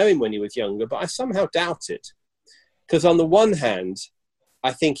didn't know him when he was younger, but I somehow doubt it. Because on the one hand,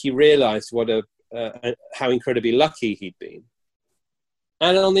 I think he realized how incredibly lucky he'd been.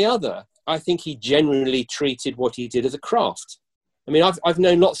 And on the other, I think he genuinely treated what he did as a craft. I mean, I've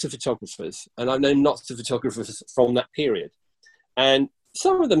known lots of photographers, and I've known lots of photographers from that period. And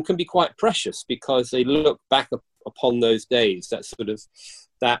some of them can be quite precious because they look back upon those days, those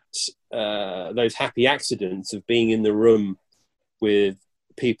happy accidents of being in the room with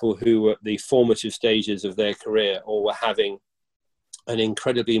people who were at the formative stages of their career or were having an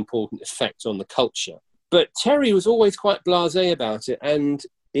incredibly important effect on the culture. But Terry was always quite blasé about it. And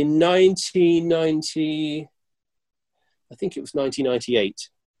in 1998,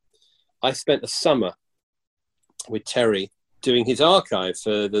 I spent a summer with Terry doing his archive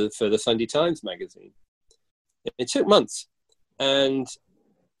for the Sunday Times magazine. It took months. And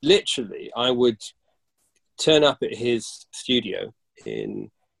literally, I would turn up at his studio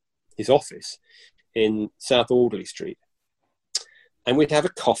in his office in South Alderley Street. And we'd have a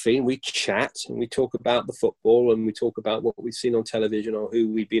coffee and we'd chat and we'd talk about the football and we'd talk about what we'd seen on television or who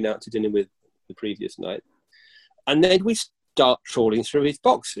we'd been out to dinner with the previous night. And then we'd start trawling through his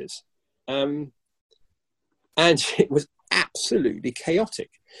boxes. And it was absolutely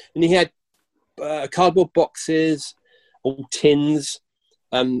chaotic. And he had cardboard boxes, all tins,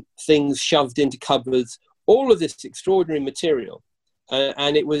 things shoved into cupboards, all of this extraordinary material.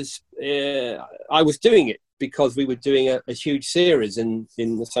 And it was, I was doing it because we were doing a huge series in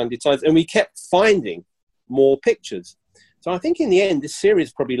the Sunday Times, and we kept finding more pictures. So I think in the end, this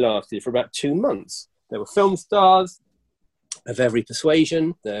series probably lasted for about 2 months. There were film stars of every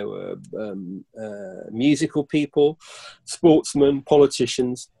persuasion. There were musical people, sportsmen,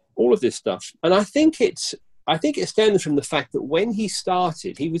 politicians, all of this stuff. And I think it stems from the fact that when he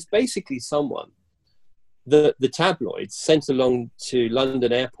started, he was basically someone that the tabloids sent along to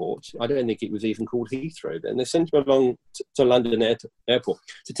London Airport. I don't think it was even called Heathrow then. They sent him along to London Airport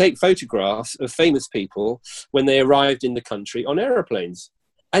to take photographs of famous people when they arrived in the country on aeroplanes.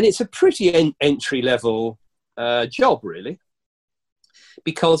 And it's a pretty entry-level job, really,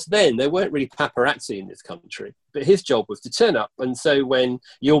 because then there weren't really paparazzi in this country. But his job was to turn up. And so when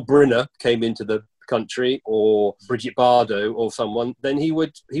Yul Brynner came into the country, or Brigitte Bardot or someone, then he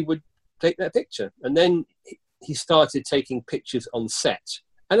would take their picture. And then he started taking pictures on set.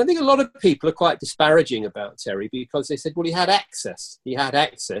 And I think a lot of people are quite disparaging about Terry because they said, well, he had access.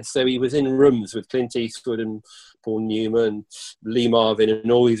 So he was in rooms with Clint Eastwood and Paul Newman, Lee Marvin, and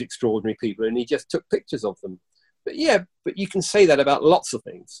all these extraordinary people, and he just took pictures of them. But you can say that about lots of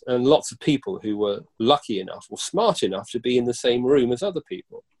things and lots of people who were lucky enough or smart enough to be in the same room as other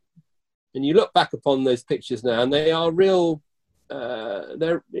people. And you look back upon those pictures now, and they are real.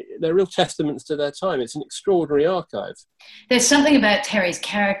 They're real testaments to their time. It's an extraordinary archive. There's something about Terry's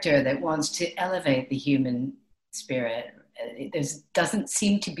character that wants to elevate the human spirit. There doesn't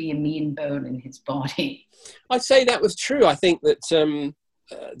seem to be a mean bone in his body. I'd say that was true. I think that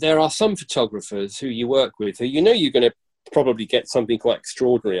there are some photographers who you work with who you know you're going to probably get something quite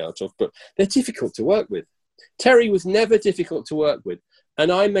extraordinary out of, but they're difficult to work with. Terry was never difficult to work with. And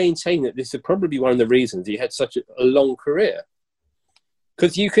I maintain that this is probably one of the reasons he had such a long career.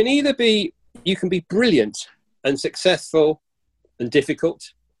 Because you can be brilliant and successful and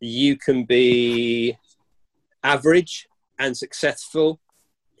difficult. You can be average and successful.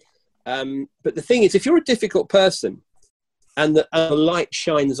 But the thing is, if you're a difficult person and the light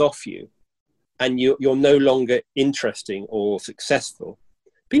shines off you and you're no longer interesting or successful,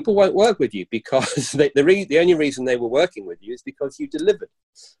 people won't work with you because the only reason they were working with you is because you delivered.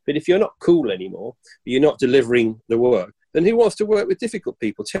 But if you're not cool anymore, you're not delivering the work, then who wants to work with difficult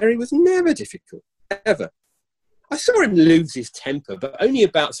people? Terry was never difficult, ever. I saw him lose his temper, but only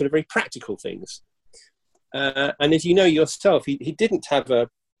about sort of very practical things. And as you know yourself, he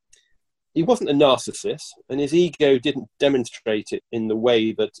wasn't a narcissist, and his ego didn't demonstrate it in the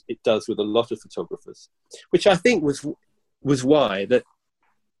way that it does with a lot of photographers, which I think was why that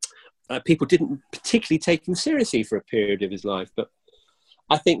people didn't particularly take him seriously for a period of his life. But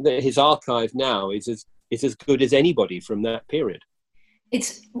I think that his archive now is as good as anybody from that period.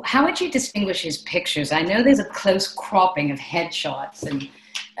 How would you distinguish his pictures? I know there's a close cropping of headshots, and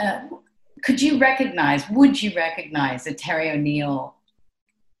would you recognize a Terry O'Neill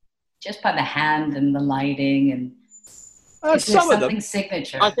just by the hand and the lighting, and some of them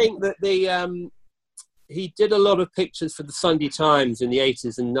signature? I think that he did a lot of pictures for the Sunday Times in the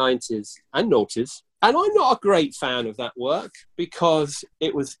 80s and 90s and noughties. And I'm not a great fan of that work because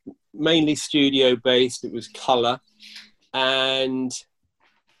it was mainly studio based, it was colour, and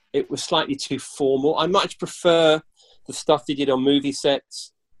it was slightly too formal. I much prefer the stuff he did on movie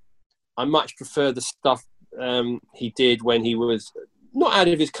sets. I much prefer the stuff he did when he was not out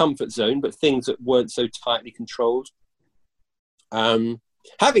of his comfort zone, but things that weren't so tightly controlled.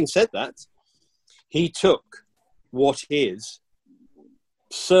 Having said that, he took what is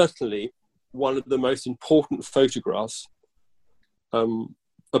certainly one of the most important photographs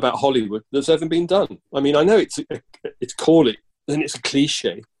about Hollywood that's ever been done. I mean, I know it's corny and it's a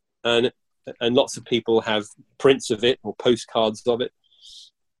cliche, and lots of people have prints of it or postcards of it.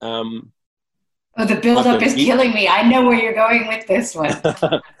 The build-up is killing me. I know where you're going with this one.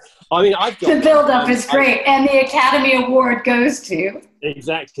 I mean, the build-up is great, and the Academy Award goes to...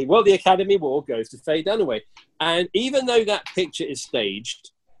 Exactly. Well, the Academy Award goes to Faye Dunaway. And even though that picture is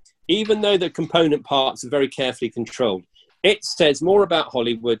staged, even though the component parts are very carefully controlled, it says more about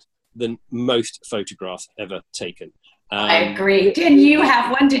Hollywood than most photographs ever taken. I agree. And you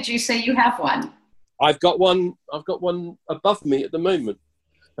have one? Did you say you have one? I've got one above me at the moment,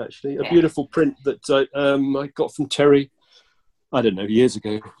 actually. A beautiful print that I got from Terry, I don't know, years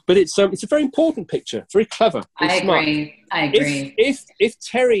ago. But it's a very important picture, very clever, very smart. I agree. If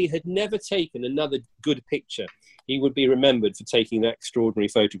Terry had never taken another good picture, he would be remembered for taking that extraordinary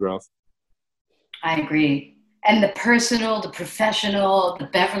photograph. I agree. And the personal, the professional, the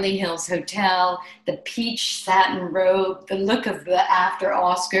Beverly Hills Hotel, the peach satin robe, the look of the after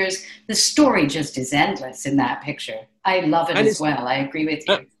Oscars, the story just is endless in that picture. I love it as well. I agree with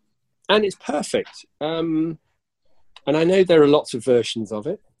you. And it's perfect. And I know there are lots of versions of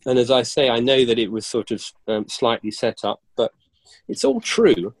it. And as I say, I know that it was sort of slightly set up, but it's all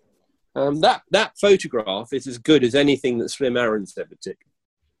true. That photograph is as good as anything that Slim Aarons ever took.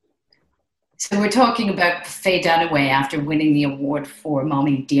 So we're talking about Faye Dunaway after winning the award for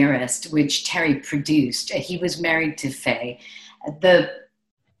Mommy Dearest, which Terry produced. He was married to Faye. The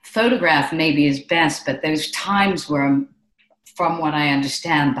photograph may be his best, but those times were, from what I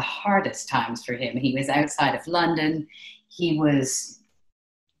understand, the hardest times for him. He was outside of London. He was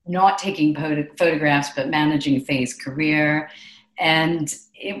not taking photographs, but managing Faye's career. And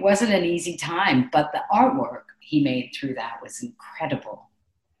it wasn't an easy time, but the artwork he made through that was incredible.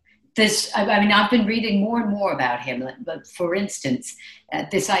 I've been reading more and more about him, but for instance,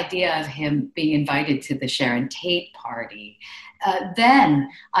 this idea of him being invited to the Sharon Tate party. Then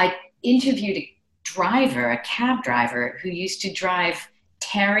I interviewed a cab driver who used to drive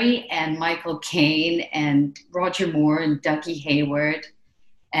Terry and Michael Caine and Roger Moore and Dougie Hayward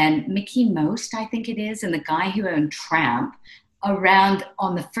and Mickey Most, I think it is, and the guy who owned Tramp around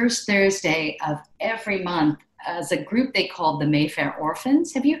on the first Thursday of every month as a group they called the Mayfair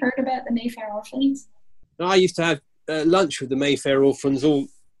Orphans. Have you heard about the Mayfair Orphans? I used to have lunch with the Mayfair Orphans all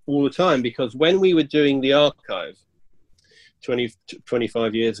all the time, because when we were doing the archive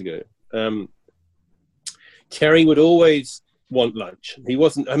 25 years ago, Terry would always want lunch. He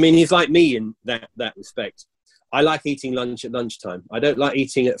wasn't, I mean, he's like me in that respect. I like eating lunch at lunchtime. I don't like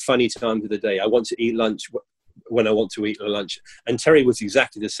eating at funny times of the day. I want to eat lunch when I want to eat lunch. And Terry was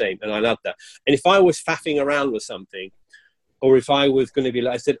exactly the same, and I loved that. And if I was faffing around with something, or if I was going to be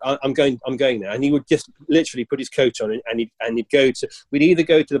like, I said, I'm going now. And he would just literally put his coat on and he'd go to, we'd either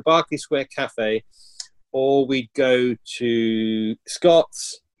go to the Berkeley Square Cafe, or we'd go to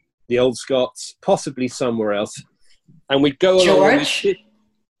Scott's, the old Scott's, possibly somewhere else. And we'd go along. George?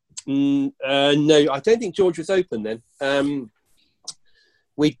 No, I don't think George was open then.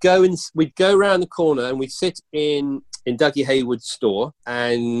 We'd go around the corner and we'd sit in Dougie Hayward's store,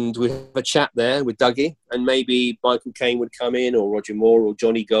 and we'd have a chat there with Dougie, and maybe Michael Caine would come in, or Roger Moore, or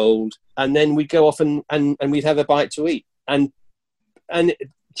Johnny Gold, and then we'd go off and we'd have a bite to eat. And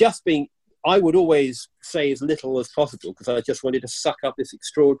just being, I would always say as little as possible, because I just wanted to suck up this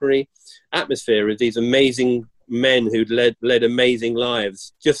extraordinary atmosphere of these amazing men who'd led amazing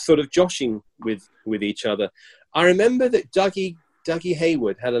lives, just sort of joshing with each other. I remember that Dougie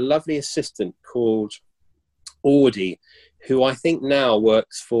Hayward had a lovely assistant called Audie, who I think now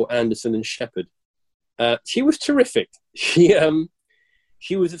works for Anderson and Shepherd. She was terrific. She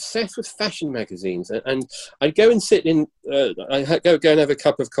was obsessed with fashion magazines, and I'd go and sit in. I'd go and have a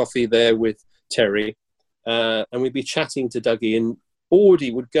cup of coffee there with Terry, and we'd be chatting to Dougie. And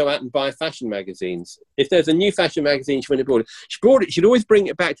Audie would go out and buy fashion magazines. If there's a new fashion magazine, she went abroad. She brought it. She'd always bring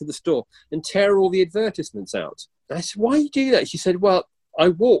it back to the store and tear all the advertisements out. And I said, "Why do you do that?" She said, "Well, I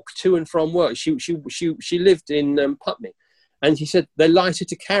walk to and from work." She lived in Putney, and she said they're lighter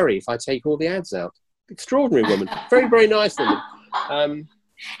to carry if I take all the ads out. Extraordinary woman, very, very nice woman,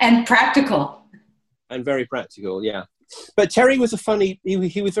 and practical, and very practical. Yeah, but Terry was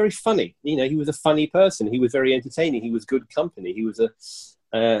he was very funny. You know, he was a funny person. He was very entertaining. He was good company. He was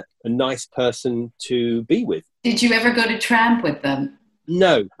a nice person to be with. Did you ever go to Tramp with them?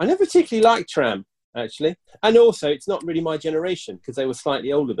 No, I never particularly liked Tramp, actually. And also, it's not really my generation, because they were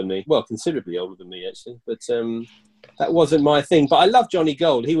slightly older than me. Well, considerably older than me, actually. But that wasn't my thing. But I love Johnny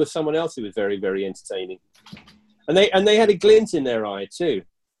Gold. He was someone else who was very, very entertaining. And they had a glint in their eye, too.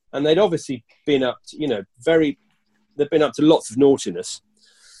 And they'd obviously been up to, they'd been up to lots of naughtiness.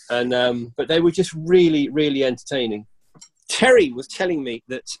 And but they were just really, really entertaining. Terry was telling me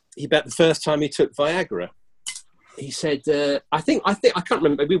that about the first time he took Viagra. He said, I can't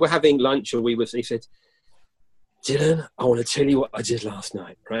remember, we were having lunch, or he said, "Dylan, I want to tell you what I did last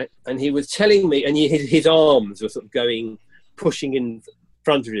night," right? And he was telling me, and his arms were sort of pushing in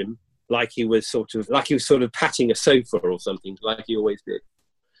front of him, like he was sort of patting a sofa or something, like he always did.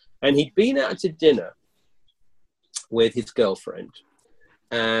 And he'd been out to dinner with his girlfriend,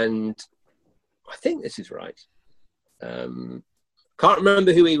 and I think this is right. Can't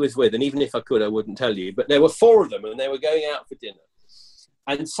remember who he was with, and even if I could, I wouldn't tell you. But there were 4 of them, and they were going out for dinner.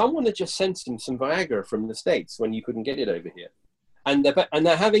 And someone had just sent him some Viagra from the States when you couldn't get it over here. And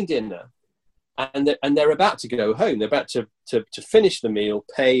they're having dinner, and they're about to go home. They're about to finish the meal,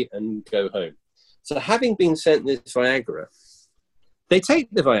 pay, and go home. So having been sent this Viagra, they take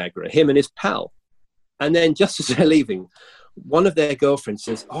the Viagra, him and his pal. And then just as they're leaving, one of their girlfriends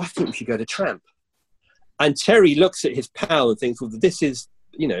says, "Oh, I think we should go to Tramp." And Terry looks at his pal and thinks, "Well, this is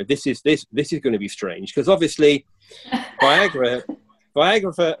going to be strange," because obviously Viagra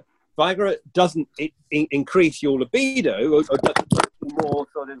doesn't increase your libido, or doesn't make you more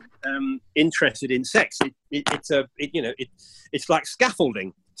sort of interested in sex. It's like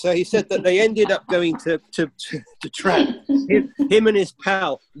scaffolding. So he said that they ended up going to Tramp, him and his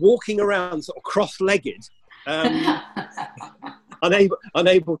pal walking around sort of cross-legged.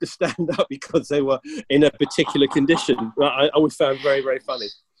 Unable to stand up because they were in a particular condition. I always found very, very funny.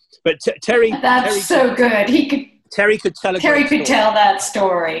 But Terry so good. Terry could tell that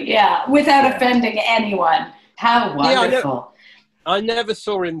story, yeah, without offending anyone. How wonderful! Yeah, I never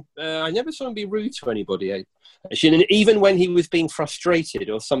saw him. I never saw him be rude to anybody. Actually, and even when he was being frustrated,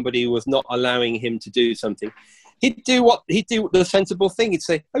 or somebody was not allowing him to do something, he'd do the sensible thing. He'd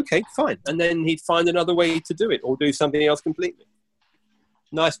say, "Okay, fine," and then he'd find another way to do it, or do something else completely.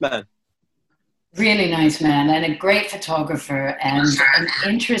 Nice man. Really nice man, and a great photographer, and an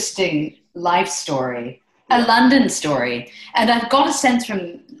interesting life story, a London story. And I've got a sense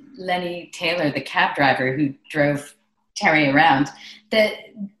from Lenny Taylor, the cab driver who drove Terry around,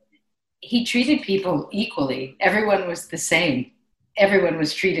 that he treated people equally. Everyone was the same. Everyone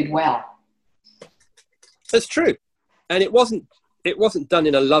was treated well. That's true. And it wasn't done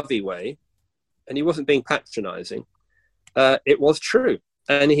in a lovey way, and he wasn't being patronizing. It was true.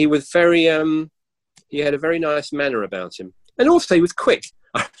 and he was very he had a very nice manner about him, and also he was quick.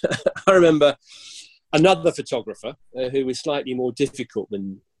 I remember another photographer who was slightly more difficult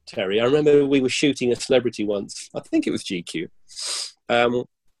than Terry. I remember we were shooting a celebrity once. I think it was GQ, and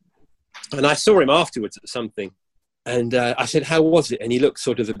I saw him afterwards at something, and I said, "How was it?" And he looked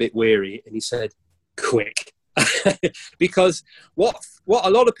sort of a bit weary, and he said, "Quick." Because what a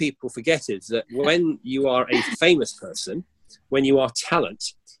lot of people forget is that when you are a famous person, when you are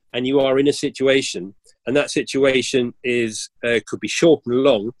talent, and you are in a situation, and that situation is could be short and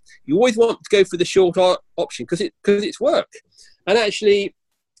long, you always want to go for the short option because it's work. And actually,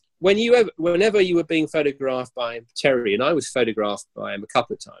 whenever you were being photographed by Terry, and I was photographed by him a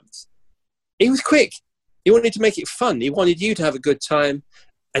couple of times, he was quick. He wanted to make it fun. He wanted you to have a good time,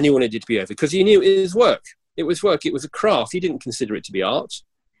 and he wanted it to be over because he knew it was work. It was work. It was a craft. He didn't consider it to be art.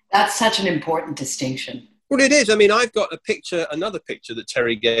 That's such an important distinction. Well, it is. I mean, I've got another picture that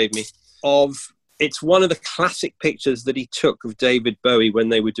Terry gave me of, it's one of the classic pictures that he took of David Bowie when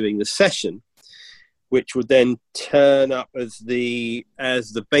they were doing the session, which would then turn up as the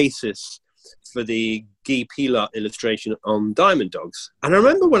basis for the Guy Pilat illustration on Diamond Dogs. And I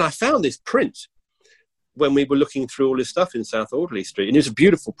remember when I found this print, when we were looking through all this stuff in South Audley Street, and it was a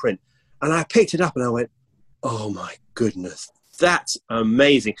beautiful print, and I picked it up and I went, oh my goodness, that's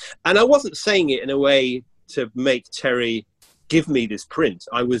amazing. And I wasn't saying it in a way to make Terry give me this print.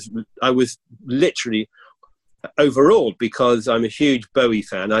 I was literally overawed because I'm a huge Bowie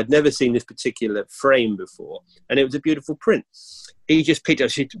fan. I'd never seen this particular frame before, and it was a beautiful print. He just picked it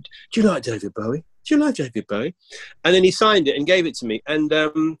up and said, "Do you like David Bowie? Do you like David Bowie?" And then he signed it and gave it to me. And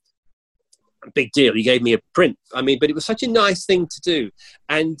big deal. He gave me a print. I mean, but it was such a nice thing to do.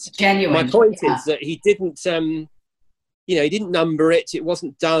 And genuine. My point is that he didn't, he didn't number it. It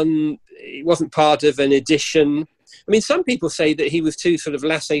wasn't done. It wasn't part of an edition. I mean, some people say that he was too sort of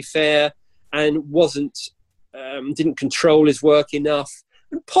laissez-faire and didn't control his work enough.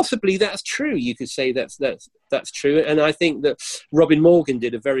 And possibly that's true. You could say that's true. And I think that Robin Morgan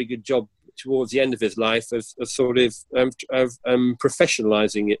did a very good job towards the end of his life of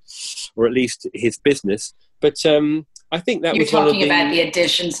professionalizing it, or at least his business. But I think that you're was talking about the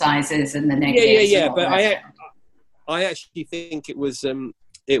edition sizes and the negatives. Yeah. But I actually think it was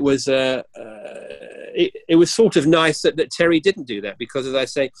sort of nice that Terry didn't do that, because, as I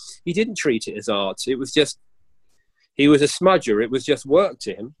say, he didn't treat it as art. It was just, he was a smudger. It was just work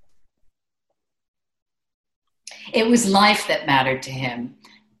to him. It was life that mattered to him,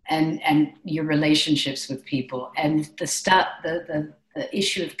 and your relationships with people, and the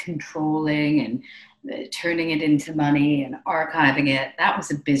issue of controlling and turning it into money and archiving it. That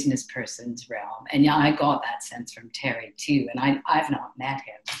was a business person's realm, and yeah, I got that sense from Terry too. And I've not met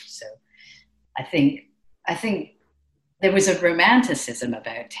him, so I think there was a romanticism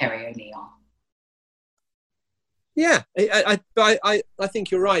about Terry O'Neill. Yeah, I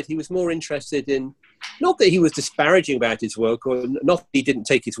think you're right. He was more interested in, not that he was disparaging about his work, or not that he didn't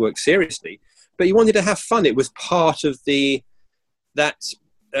take his work seriously, but he wanted to have fun. It was part of that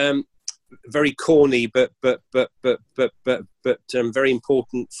very corny but very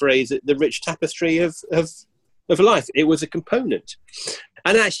important phrase, the rich tapestry of life. It was a component.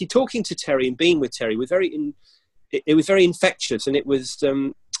 And actually, talking to Terry and being with Terry was very infectious, and it was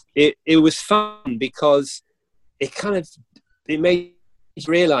fun, because it made you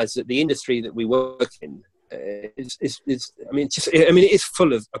realise that the industry that we work in it's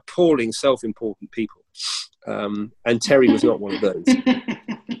full of appalling, self-important people, and Terry was not one of those.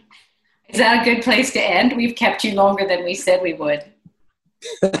 Is that a good place to end? We've kept you longer than we said we would.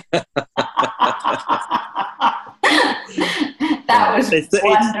 That was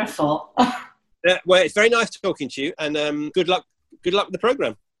wonderful. Well, it's very nice talking to you, and good luck with the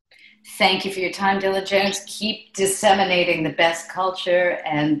program. Thank you for your time, Dylan Jones. Keep disseminating the best culture,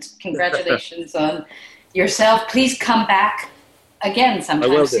 and congratulations on yourself. Please come back again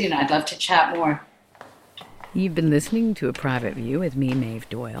sometime soon. I'd love to chat more. You've been listening to A Private View with me, Maeve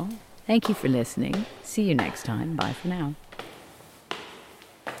Doyle. Thank you for listening. See you next time. Bye for now.